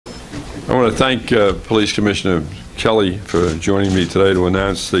I want to thank Police Commissioner Kelly for joining me today to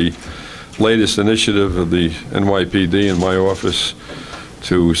announce the latest initiative of the NYPD in my office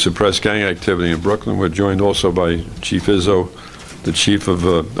to suppress gang activity in Brooklyn. We're joined also by Chief Izzo, the chief of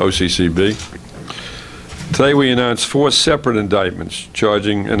OCCB. Today we announced 4 separate indictments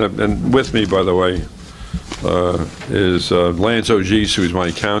charging, and with me, by the way, is Lance Ogis, who's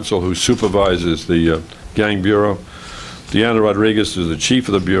my counsel, who supervises the Gang Bureau. Deanna Rodriguez is the chief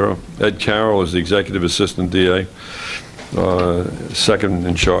of the Bureau. Ed Carroll is the executive assistant DA, second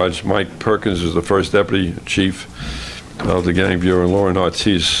in charge. Mike Perkins is the first deputy chief of the Gang Bureau, and Lauren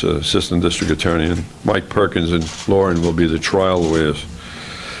Ortiz, assistant district attorney. And Mike Perkins and Lauren will be the trial lawyers.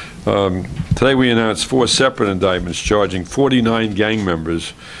 Today we announced 4 separate indictments charging 49 gang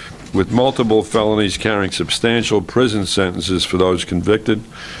members with multiple felonies carrying substantial prison sentences for those convicted.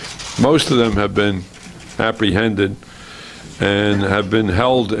 Most of them have been apprehended and have been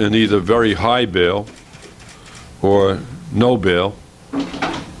held in either very high bail or no bail.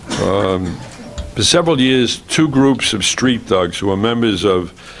 For several years, 2 groups of street thugs who are members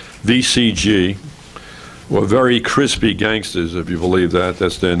of VCG, or Very Crispy Gangsters, if you believe that,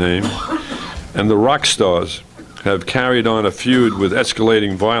 that's their name, and the Rockstarz have carried on a feud with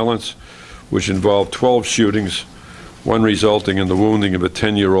escalating violence, which involved 12 shootings, one resulting in the wounding of a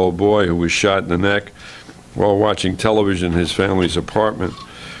 10-year-old boy who was shot in the neck while watching television in his family's apartment.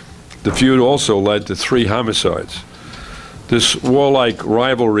 The feud also led to 3 homicides. This warlike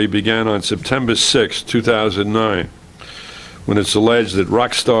rivalry began on September 6, 2009, when it's alleged that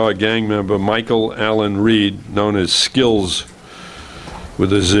Rockstar gang member Michael Allen Reed, known as Skills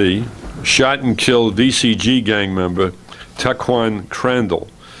with a Z, shot and killed VCG gang member Taquan Crandall,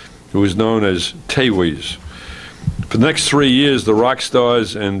 who is known as Weez. For the next 3 years, the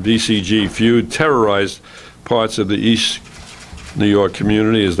Rockstarz and VCG feud terrorized parts of the East New York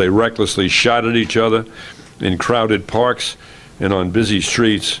community as they recklessly shot at each other in crowded parks and on busy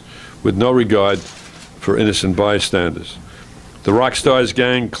streets with no regard for innocent bystanders. The Rockstarz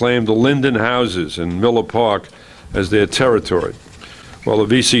gang claimed the Linden houses in Miller Park as their territory, while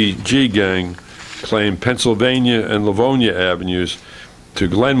the VCG gang claimed Pennsylvania and Livonia avenues to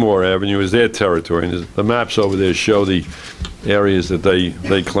Glenmore Avenue as their territory. And the maps over there show the areas that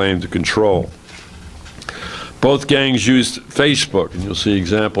they claim to control. Both gangs used Facebook, and you'll see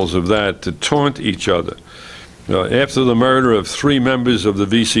examples of that, to taunt each other. After the murder of 3 members of the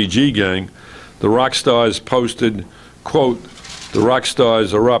VCG gang, the Rockstarz posted, quote, "The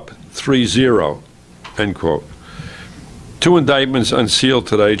Rockstarz are up 3-0, end quote. 2 indictments unsealed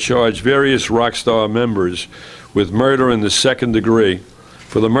today charge various Rockstar members with murder in the 2nd degree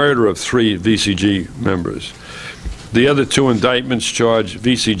for the murder of 3 VCG members. The other 2 indictments charge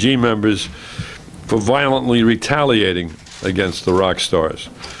VCG members for violently retaliating against the Rockstarz.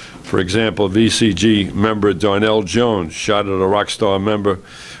 For example, VCG member Darnell Jones shot at a Rockstar member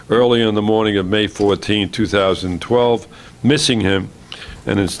early on the morning of May 14, 2012, missing him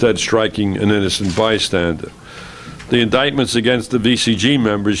and instead striking an innocent bystander. The indictments against the VCG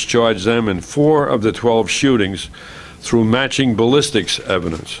members charge them in 4 of the 12 shootings through matching ballistics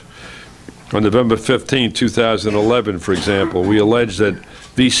evidence. On November 15, 2011, for example, we allege that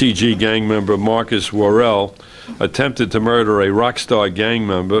VCG gang member Marcus Worrell attempted to murder a Rockstar gang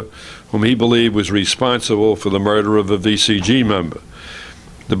member whom he believed was responsible for the murder of a VCG member.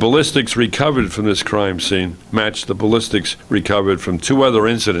 The ballistics recovered from this crime scene matched the ballistics recovered from 2 other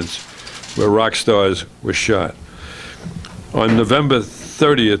incidents where Rockstars were shot. On November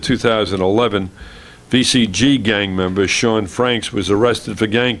 30, 2011, VCG gang member Sean Franks was arrested for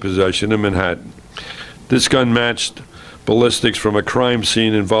gang possession in Manhattan. This gun matched ballistics from a crime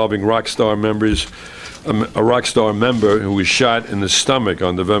scene involving Rockstar members, a Rockstar member who was shot in the stomach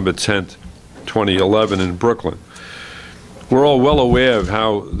on November 10, 2011 in Brooklyn. We're all well aware of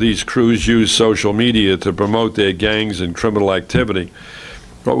how these crews use social media to promote their gangs and criminal activity.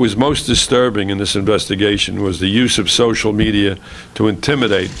 What was most disturbing in this investigation was the use of social media to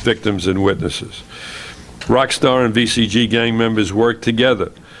intimidate victims and witnesses. Rockstar and VCG gang members worked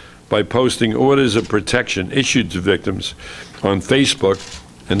together by posting orders of protection issued to victims on Facebook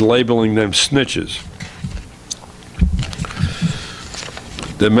and labeling them snitches.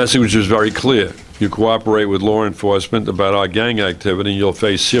 Their message was very clear. You cooperate with law enforcement about our gang activity, you'll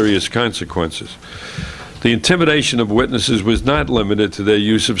face serious consequences. The intimidation of witnesses was not limited to their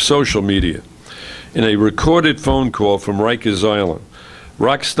use of social media. In a recorded phone call from Rikers Island,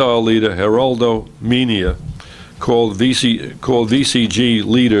 Rockstar leader Geraldo Menia called VCG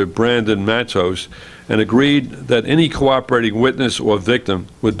leader Brandon Matos and agreed that any cooperating witness or victim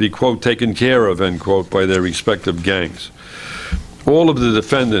would be, quote, taken care of, end quote, by their respective gangs. All of the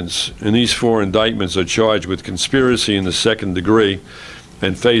defendants in these 4 indictments are charged with conspiracy in the 2nd degree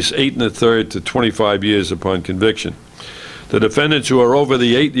and face 8 1/3 to 25 years upon conviction. The defendants who are over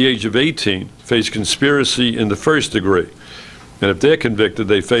the age of 18 face conspiracy in the 1st degree, and if they're convicted,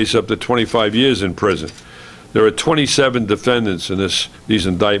 they face up to 25 years in prison. There are 27 defendants in these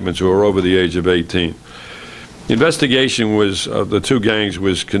indictments who are over the age of 18. The investigation of the 2 gangs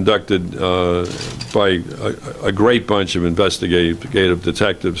was conducted by a great bunch of investigative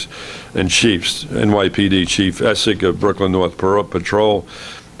detectives and chiefs. NYPD Chief Essick of Brooklyn North Patrol,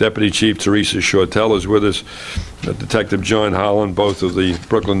 Deputy Chief Teresa Shortell is with us, Detective John Holland, both of the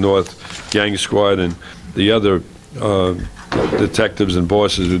Brooklyn North Gang Squad, and the other detectives and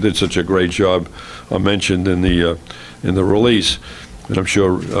bosses who did such a great job are mentioned in the release, and I'm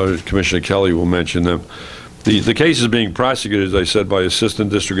sure Commissioner Kelly will mention them. The case is being prosecuted, as I said, by Assistant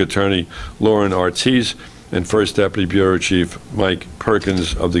District Attorney Lauren Ortiz and First Deputy Bureau Chief Mike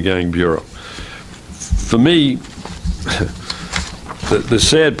Perkins of the Gang Bureau. For me, the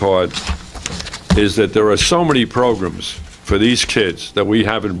sad part is that there are so many programs for these kids that we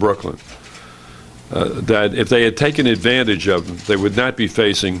have in Brooklyn that if they had taken advantage of them, they would not be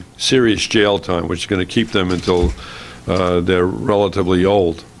facing serious jail time, which is going to keep them until they're relatively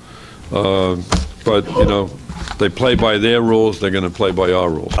old. But, you know, they play by their rules, they're going to play by our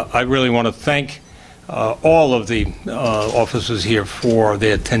rules. I really want to thank all of the officers here for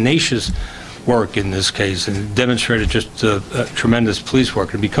their tenacious work in this case, and demonstrated just tremendous police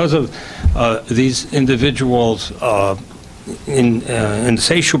work. And because of these individuals'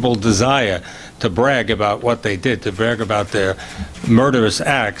 insatiable desire to brag about what they did, to brag about their murderous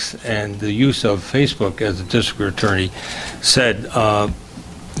acts, and the use of Facebook, as the district attorney said,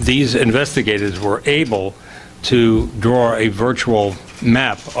 these investigators were able to draw a virtual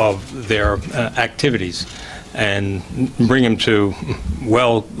map of their activities and bring them to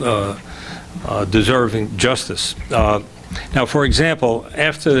deserving justice. Now, for example,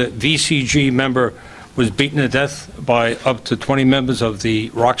 after the VCG member was beaten to death by up to 20 members of the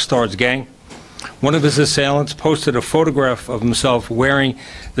Rockstarz gang, one of his assailants posted a photograph of himself wearing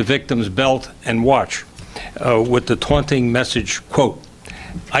the victim's belt and watch with the taunting message, quote,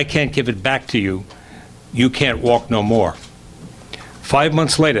 "I can't give it back to you. You can't walk no more." 5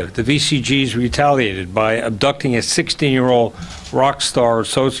 months later, the VCGs retaliated by abducting a 16-year-old Rockstar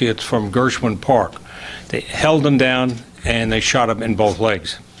associate from Gershwin Park. They held him down and they shot him in both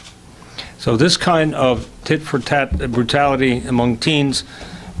legs. So this kind of tit-for-tat brutality among teens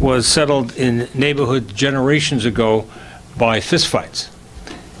was settled in neighborhoods generations ago by fistfights,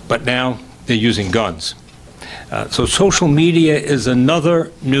 but now they're using guns. So social media is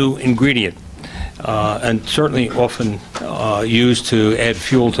another new ingredient, and certainly often used to add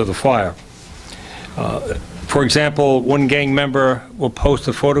fuel to the fire. For example, one gang member will post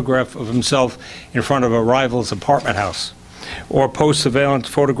a photograph of himself in front of a rival's apartment house, or post surveillance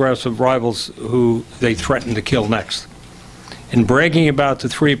photographs of rivals who they threaten to kill next. In bragging about the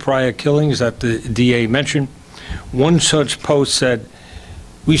 3 prior killings that the DA mentioned, one such post said,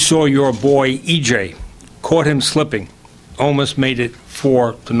 "We saw your boy EJ, caught him slipping, almost made it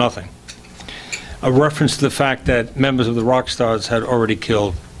 4-0. A reference to the fact that members of the Rockstarz had already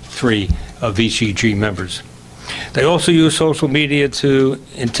killed 3 VCG members. They also use social media to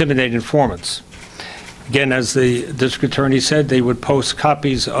intimidate informants. Again, as the district attorney said, they would post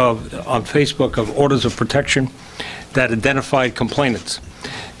copies on Facebook of orders of protection that identified complainants,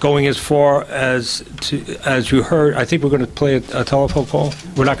 going as far as you heard. I think we're going to play a telephone call.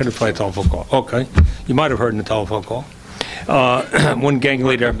 We're not going to play a telephone call. Okay. You might have heard in the telephone call. One gang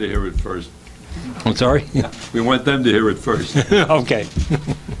leader. We want them to hear it first. I'm sorry? We want them to hear it first. Okay.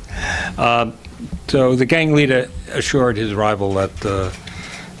 So the gang leader assured his rival that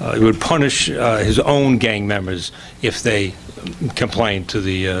he would punish his own gang members if they complained to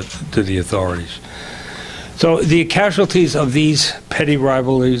the authorities. So the casualties of these petty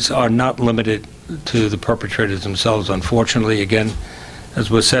rivalries are not limited to the perpetrators themselves, unfortunately. Again,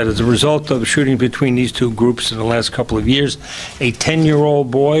 as was said, as a result of a shooting between these 2 groups in the last couple of years, a 10-year-old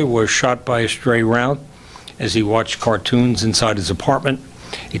boy was shot by a stray round as he watched cartoons inside his apartment.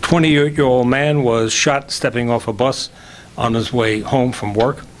 A 28-year-old man was shot stepping off a bus on his way home from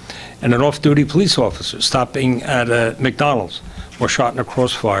work. And an off-duty police officer stopping at a McDonald's was shot in a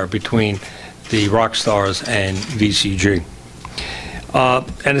crossfire between the Rockstarz and VCG.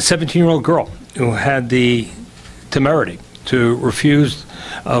 And a 17-year-old girl who had the temerity to refuse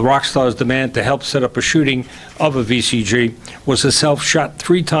Rockstar's demand to help set up a shooting of a VCG was herself shot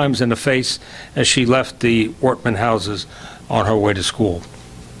 3 times in the face as she left the Wortman houses on her way to school.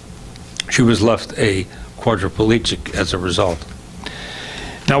 She was left a quadriplegic as a result.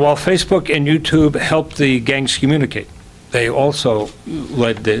 Now, while Facebook and YouTube helped the gangs communicate, they also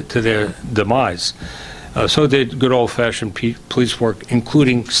led to their demise. So did good old-fashioned police work,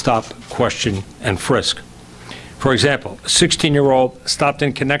 including stop, question, and frisk. For example, a 16-year-old stopped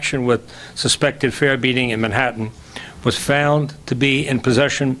in connection with suspected fare beating in Manhattan was found to be in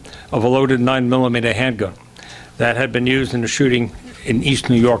possession of a loaded 9mm handgun that had been used in a shooting in East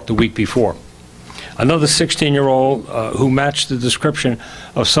New York the week before. Another 16-year-old who matched the description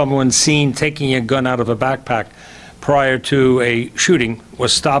of someone seen taking a gun out of a backpack prior to a shooting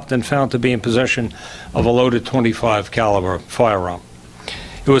was stopped and found to be in possession of a loaded .25 caliber firearm.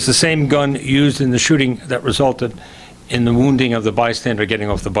 It was the same gun used in the shooting that resulted in the wounding of the bystander getting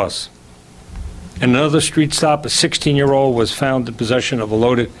off the bus. In another street stop, a 16-year-old was found in possession of a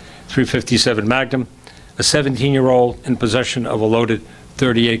loaded .357 Magnum, a 17-year-old in possession of a loaded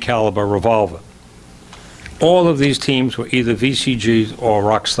 .38 caliber revolver. All of these teams were either VCGs or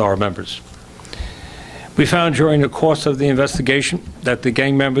Rockstar members. We found during the course of the investigation that the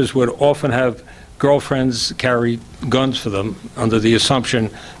gang members would often have girlfriends carry guns for them under the assumption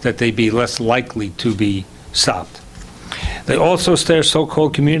that they'd be less likely to be stopped. They also stashed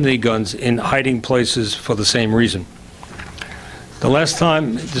so-called community guns in hiding places for the same reason. The last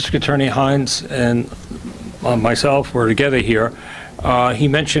time District Attorney Hynes and myself were together here, he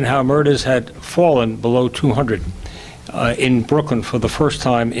mentioned how murders had fallen below 200 in Brooklyn for the first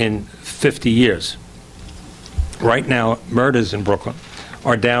time in 50 years. Right now, murders in Brooklyn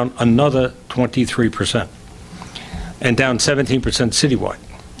are down another 23% and down 17% citywide.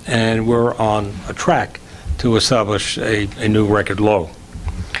 And we're on a track to establish a new record low.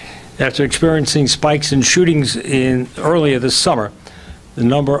 After experiencing spikes in shootings earlier this summer, the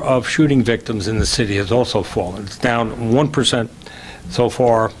number of shooting victims in the city has also fallen. It's down 1% so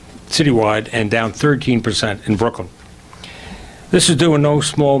far citywide and down 13% in Brooklyn. This is due in no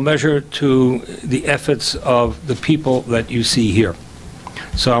small measure to the efforts of the people that you see here.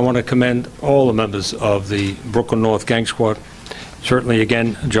 So I want to commend all the members of the Brooklyn North Gang Squad, certainly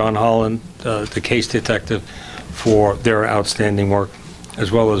again John Holland, the case detective, for their outstanding work,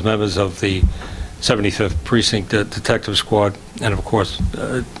 as well as members of the 75th Precinct Detective Squad, and of course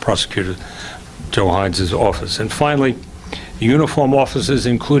Prosecutor Joe Hynes' office. And finally, the uniform officers,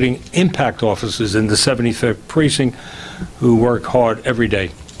 including impact officers in the 75th Precinct, who work hard every day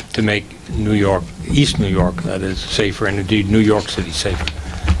to make New York, East New York, that is, safer, and indeed New York City safer.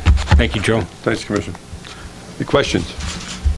 Thank you, Joe. Thanks, Commissioner. Any questions?